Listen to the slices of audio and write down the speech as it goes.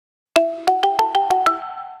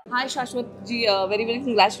Hi Shashwat ji, very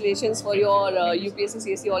congratulations for your UPSC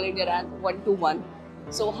CSE All India rank 121.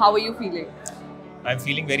 So how are you feeling? I'm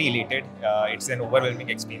feeling very elated. It's an overwhelming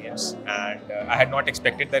experience and I had not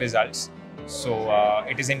expected the results. So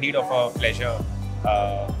it is indeed of a pleasure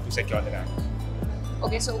to secure the rank.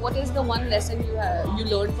 Okay, so what is the one lesson you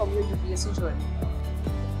learned from your UPSC journey?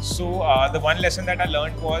 So the one lesson that I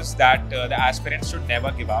learned was that the aspirants should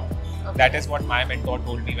never give up. Okay. That is what my mentor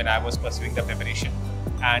told me when I was pursuing the preparation.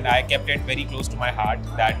 And I kept it very close to my heart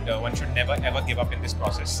that one should never ever give up in this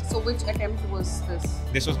process. So which attempt was this?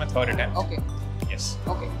 This was my third attempt. Okay. Yes.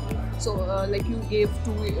 Okay. So like you gave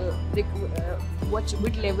two,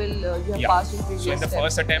 which level you have passed in previous So in the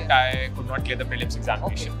first attempt, I could not clear the prelims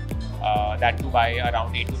examination. Okay. That too by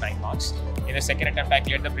around 8 to 9 marks. In the second attempt, I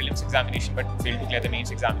cleared the prelims examination but failed to clear the mains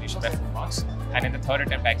examination by 4 marks. And in the third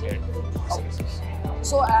attempt, I cleared. Okay.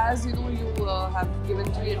 So as you know, you have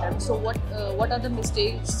given 3 attempts. So what are the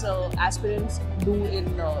mistakes aspirants do in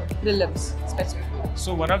prelims specifically?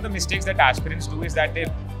 So one of the mistakes that aspirants do is that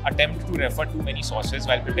they attempt to refer too many sources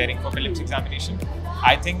while preparing for prelims examination.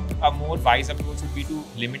 I think a more wise approach would be to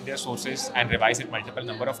limit their sources and revise it multiple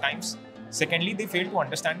number of times. Secondly, they fail to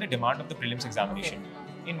understand the demand of the prelims examination.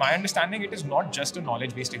 In my understanding, it is not just a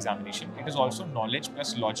knowledge-based examination. It is also knowledge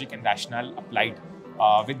plus logic and rationale applied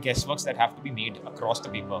with guessworks that have to be made across the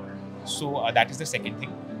paper. So that is the second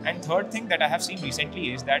thing. And third thing that I have seen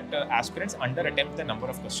recently is that aspirants under-attempt the number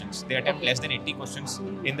of questions. They attempt less than 80 questions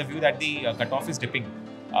in the view that the cutoff is dipping.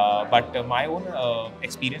 But my own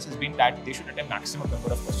experience has been that they should attempt maximum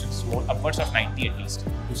number of questions, so upwards of 90 at least,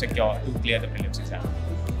 to clear the prelims exam.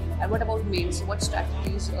 And what about mains? What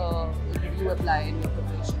strategies did you apply in your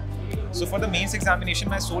preparation? So for the mains examination,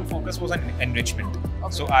 my sole focus was on enrichment.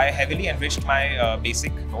 Okay. So I heavily enriched my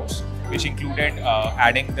basic notes, which included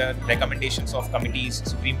adding the recommendations of committees,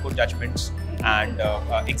 Supreme Court judgments, and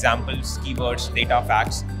examples, keywords, data,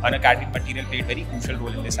 facts. Unacademy material played a very crucial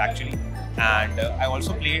role in this actually. And I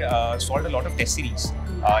also solved a lot of test series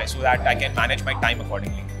so that I can manage my time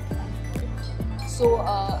accordingly. So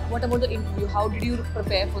what about the interview? How did you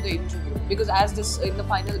prepare for the interview? Because as this in the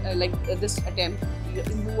final, this attempt,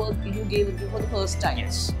 you gave interview for the first time.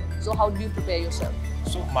 Yes. So how did you prepare yourself?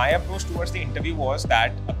 So my approach towards the interview was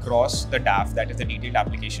that across the DAF, that is the detailed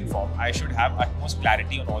application form, I should have utmost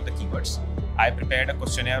clarity on all the keywords. I prepared a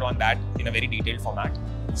questionnaire on that in a very detailed format.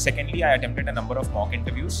 Secondly, I attempted a number of mock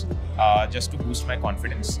interviews just to boost my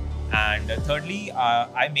confidence. And thirdly,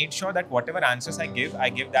 I made sure that whatever answers I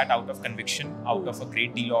give that out of conviction, out of a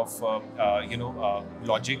great deal of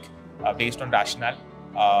logic based on rationale.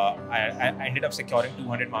 I ended up securing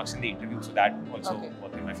 200 marks in the interview, so that also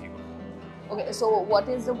worked in my favor. Okay, so what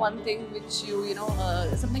is the one thing which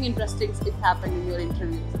something interesting happened in your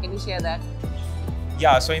interview? So can you share that?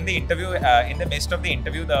 Yeah, so in the interview, in the midst of the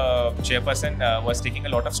interview, the chairperson was taking a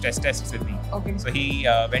lot of stress tests with me. Okay. So he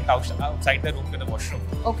went outside the room to the washroom.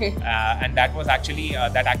 Okay. And that was actually,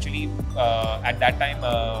 at that time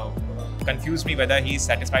confused me whether he's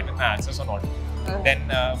satisfied with my answers or not. Then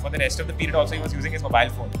for the rest of the period also he was using his mobile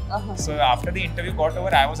phone. So after the interview got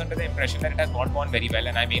over, I was under the impression that it has not gone very well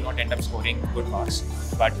and I may not end up scoring good marks.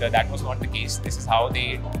 But that was not the case. This is how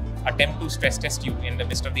they attempt to stress test you in the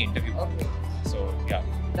midst of the interview. Okay. So yeah.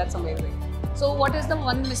 That's amazing. So what is the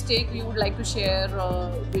one mistake you would like to share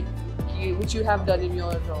which you have done in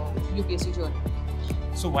your UPSC journey?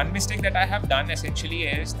 So one mistake that I have done essentially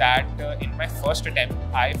is that in my first attempt,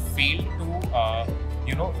 I failed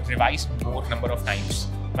to revise more number of times.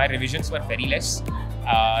 My revisions were very less,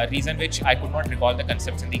 reason which I could not recall the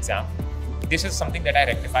concepts in the exam. This is something that I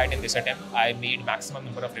rectified in this attempt. I made maximum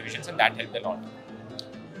number of revisions and that helped a lot.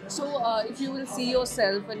 So if you will see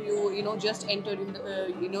yourself and you just entered in the,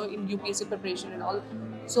 in UPSC preparation and all,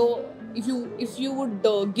 so if you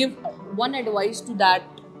would give one advice to that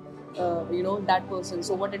that person,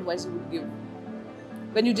 so what advice you would give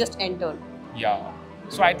when you just entered? Yeah.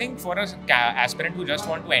 So I think for an aspirant who just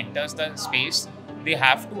want to enter the space, they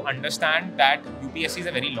have to understand that UPSC is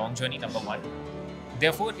a very long journey, number one.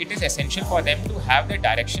 Therefore, it is essential for them to have their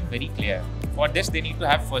direction very clear. For this, they need to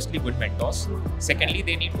have firstly good mentors. Secondly,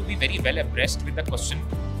 they need to be very well abreast with the question,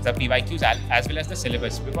 the PYQs as well as the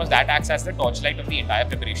syllabus, because that acts as the torchlight of the entire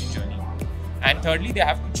preparation journey. And thirdly, they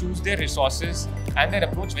have to choose their resources and their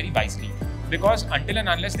approach very wisely, because until and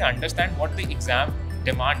unless they understand what the exam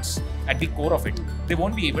demands at the core of it, they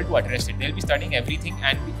won't be able to address it. They'll be studying everything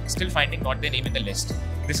and still finding not their name in the list.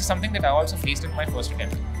 This is something that I also faced in my first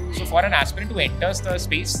attempt. So for an aspirant who enters the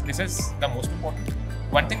space, this is the most important.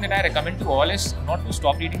 One thing that I recommend to all is not to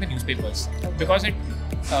stop reading the newspapers, because it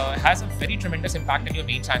has a very tremendous impact in your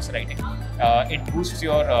mains answer writing. It boosts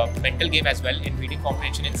your mental game as well. In reading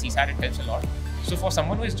comprehension in CSAT, it helps a lot. So for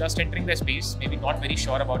someone who is just entering the space, maybe not very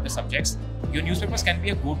sure about the subjects, your newspapers can be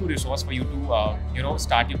a go-to resource for you to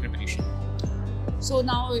start your preparation. So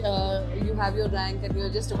now you have your rank and you're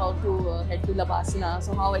just about to head to Lavasana.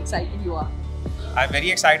 So how excited you are? I'm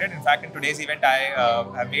very excited. In fact, in today's event, I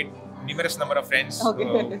have made numerous number of friends who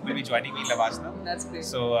will be joining me in Lavasana. That's great.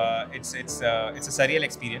 So it's a surreal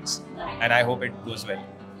experience, and I hope it goes well.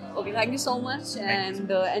 Okay, thank you so much, and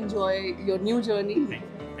enjoy your new journey. Thank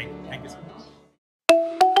you. Thank you so much.